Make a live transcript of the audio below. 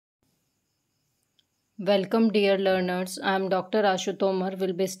Welcome, dear learners. I am Dr. Ashu Tomar.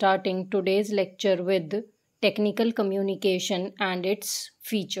 Will be starting today's lecture with technical communication and its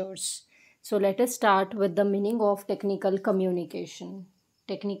features. So, let us start with the meaning of technical communication.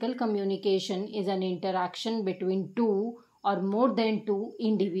 Technical communication is an interaction between two or more than two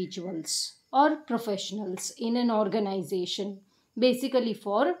individuals or professionals in an organization, basically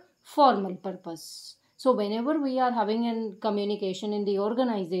for formal purpose. So whenever we are having a communication in the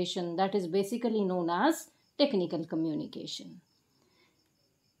organization, that is basically known as technical communication.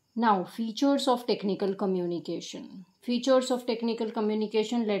 Now, features of technical communication. Features of technical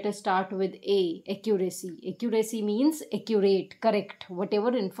communication, let us start with A, accuracy. Accuracy means accurate, correct.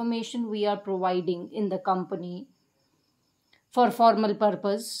 Whatever information we are providing in the company for formal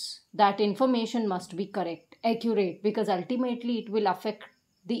purpose, that information must be correct, accurate, because ultimately it will affect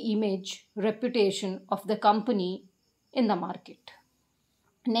the image, reputation of the company in the market.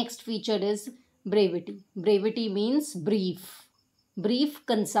 Next feature is brevity. Brevity means brief. Brief,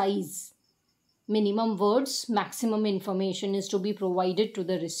 concise. Minimum words, maximum information is to be provided to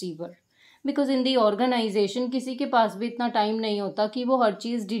the receiver. Because in the organization किसी के पास भी इतना time नहीं होता कि वो हर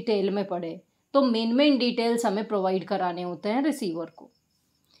चीज़ detail में पढ़े, तो मेन डिटेल्स हमें प्रोवाइड कराने होते हैं रिसीवर को.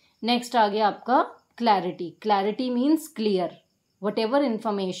 नेक्स्ट आ गया आपका clarity. Clarity means clear. Whatever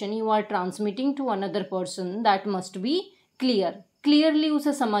information you are transmitting to another person, that must be clear. Clearly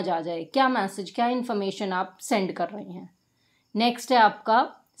उसे समझ आ जाए क्या मैसेज, क्या इन्फॉर्मेशन आप सेंड कर रहे हैं. नेक्स्ट है आपका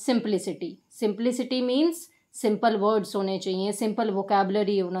simplicity. Simplicity means simple words होने चाहिए, सिंपल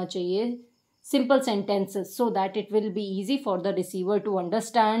वोकैबुलरी होना चाहिए, simple sentences, so that it will be easy for the receiver to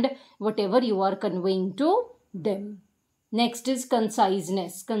understand whatever you are conveying to them. Next is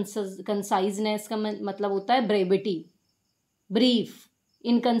conciseness. Conciseness का मतलब होता है brevity. Brief,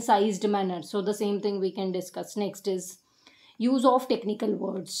 in concised manner. So the same thing we can discuss. Next is use of technical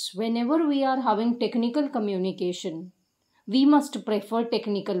words. Whenever we are having technical communication, we must prefer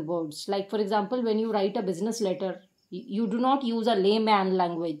technical words. Like for example, when you write a business letter, you do not use a layman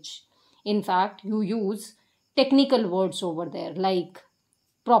language. In fact, you use technical words over there, like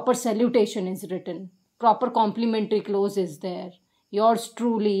proper salutation is written, proper complimentary clause is there, yours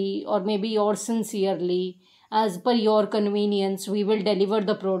truly, or maybe yours sincerely, as per your convenience, we will deliver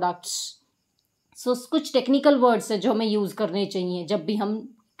the products. So कुछ technical words है जो हमें use करने चाहिए जब भी हम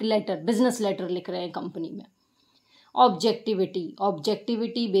business letter लिख रहे हैं कंपनी में. Objectivity.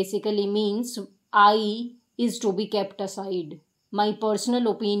 Objectivity basically means I is to be kept aside. My personal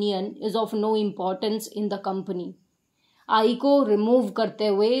opinion is of no importance in the company. आई को रिमूव करते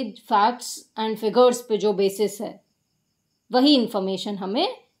हुए फैक्ट्स एंड फिगर्स पे जो बेसिस है वही इंफॉर्मेशन हमें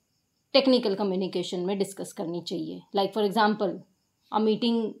टेक्निकल कम्युनिकेशन में डिस्कस करनी चाहिए. Like for example, a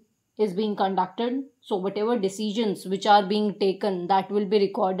meeting is being conducted, so whatever decisions which are being taken, that will be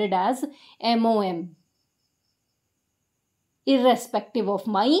recorded as MOM, irrespective of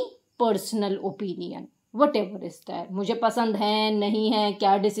my personal opinion, whatever is there. मुझे पसंद है नहीं है,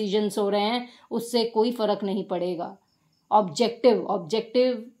 क्या decisions हो रहे हैं, उससे कोई फर्क नहीं पड़ेगा.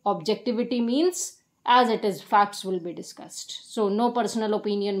 Objectivity means as it is, facts will be discussed. So no personal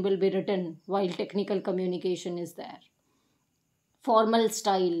opinion will be written while technical communication is there. Formal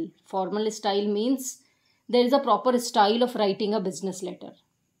style. Formal style means there is a proper style of writing a business letter.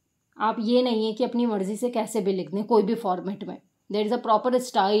 आप ये नहीं है कि अपनी मर्जी से कैसे भी लिख दें कोई भी फॉर्मेट में. There is a proper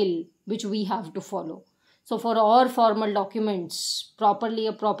style which we have to follow. So for all formal documents, a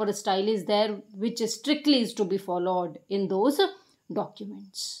proper style is there which strictly is to be followed in those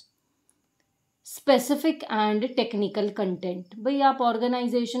documents. Specific and technical content. भाई आप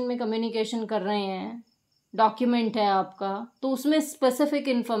organisation में communication कर रहे हैं, document है आपका, तो उसमें स्पेसिफिक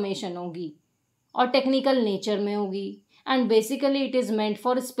इन्फॉर्मेशन होगी और टेक्निकल नेचर में होगी. And basically it is meant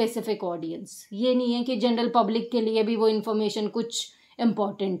for specific audience. ये नहीं है कि जनरल पब्लिक के लिए भी वो इन्फॉर्मेशन कुछ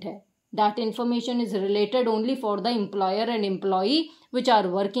इम्पॉर्टेंट है. That information is related only for the employer and employee which are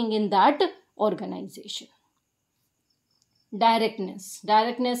working in that organisation. Directness.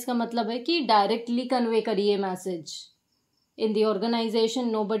 Directness का मतलब है कि डायरेक्टली कन्वे करिए message. In the organization,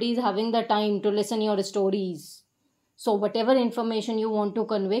 nobody is having the time to listen your stories. So whatever information you want to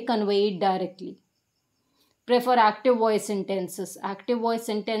convey it directly. Prefer active voice sentences. Active voice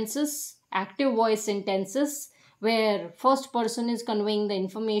sentences where first person is conveying the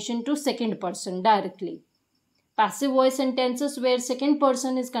information to second person directly. Passive voice sentences where second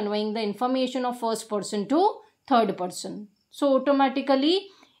person is conveying the information of first person to third person. So automatically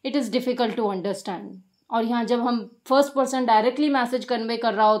it is difficult to understand. और यहाँ जब हम first person directly message convey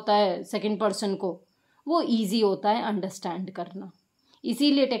कर रहा होता है second person को, वो इजी होता है अंडरस्टैंड करना.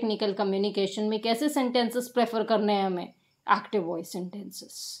 इसीलिए टेक्निकल कम्युनिकेशन में कैसे सेंटेंसेस प्रेफर करने हैं हमें? Active voice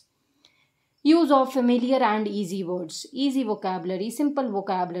sentences. Use of familiar and easy words, easy vocabulary, simple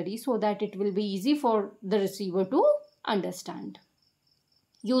vocabulary, so that it will be easy for the receiver to understand.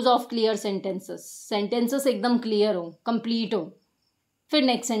 Use of clear sentences, sentences एकदम clear हो, complete हो. फिर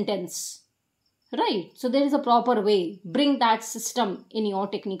next sentence, right? So there is a proper way. Bring that system in your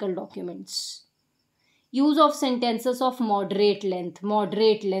technical documents. Use of sentences of moderate length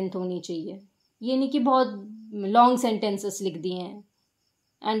होनी चाहिए. ये नहीं कि बहुत long sentences लिख दिए हैं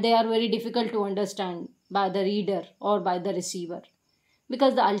and they are very difficult to understand by the reader or by the receiver.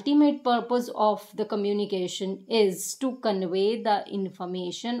 Because the ultimate purpose of the communication is to convey the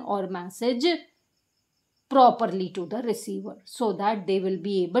information or message properly to the receiver so that they will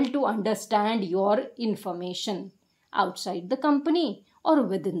be able to understand your information outside the company or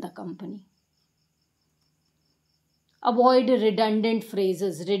within the company. Avoid redundant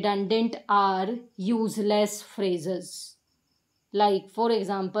phrases. Redundant are useless phrases. Like, for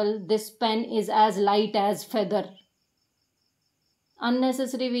example, this pen is as light as feather.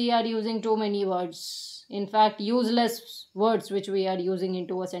 Unnecessary, we are using too many words. In fact, useless words which we are using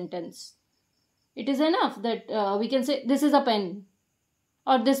into a sentence. It is enough that we can say this is a pen,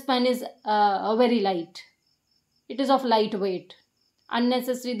 or this pen is very light. It is of light weight.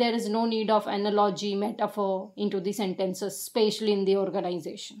 Unnecessary, there is no need of analogy, metaphor into the sentences, especially in the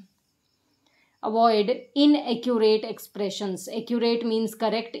organization. Avoid inaccurate expressions. Accurate means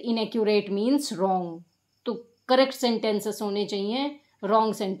correct, inaccurate means wrong. तो correct sentences होने चाहिए,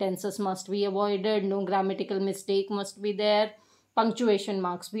 wrong sentences must be avoided, no grammatical mistake must be there, punctuation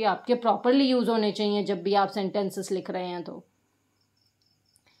marks भी आपके properly use होने चाहिए जब भी आप sentences लिख रहे हैं तो.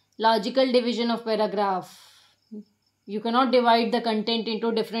 Logical division of paragraph. You cannot divide the content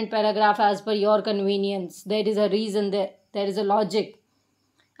into different paragraph as per your convenience. There is a reason there. There is a logic.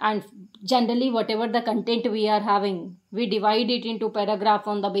 And generally whatever the content we are having, we divide it into paragraph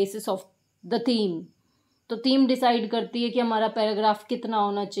on the basis of the theme. तो theme decide करती है कि हमारा paragraph कितना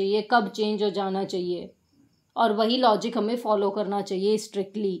होना चाहिए, कब change हो जाना चाहिए, और वही लॉजिक हमें फॉलो करना चाहिए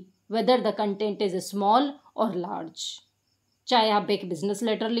strictly, whether the content is small और लार्ज. चाहे आप एक बिजनेस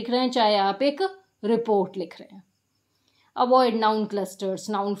लेटर लिख रहे हैं, चाहे आप एक रिपोर्ट लिख रहे हैं. Avoid noun clusters,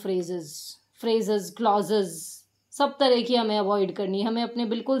 noun phrases, clauses, सब तरह की हमें अवॉइड करनी है. हमें अपने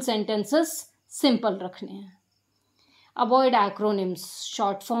बिल्कुल सेंटेंसेस सिंपल रखने हैं. Avoid acronyms,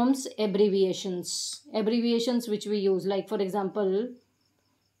 short forms, abbreviations which we use. Like for example,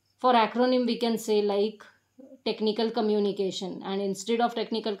 for acronym we can say like technical communication, and instead of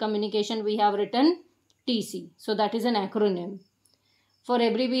technical communication we have written TC, so that is an acronym. For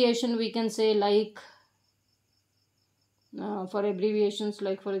abbreviation we can say like for abbreviations,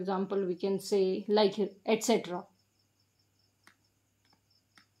 like for example we can say like etc.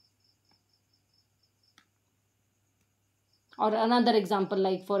 Or another example,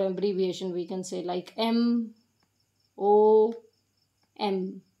 like for abbreviation we can say like MOM,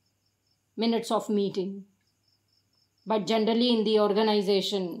 minutes of meeting. But generally in the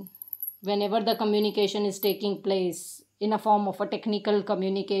organization, whenever the communication is taking place in a form of a technical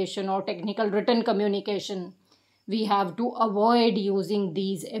communication or technical written communication, we have to avoid using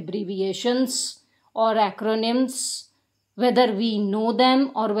these abbreviations or acronyms, whether we know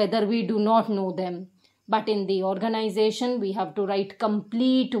them or whether we do not know them. But in the organization, we have to write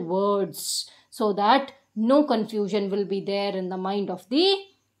complete words so that no confusion will be there in the mind of the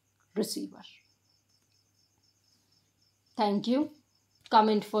receiver. Thank you.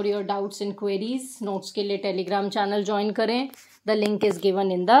 Comment for your doubts and queries. Notes के लिए Telegram channel join करें. The link is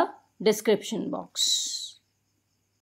given in the description box.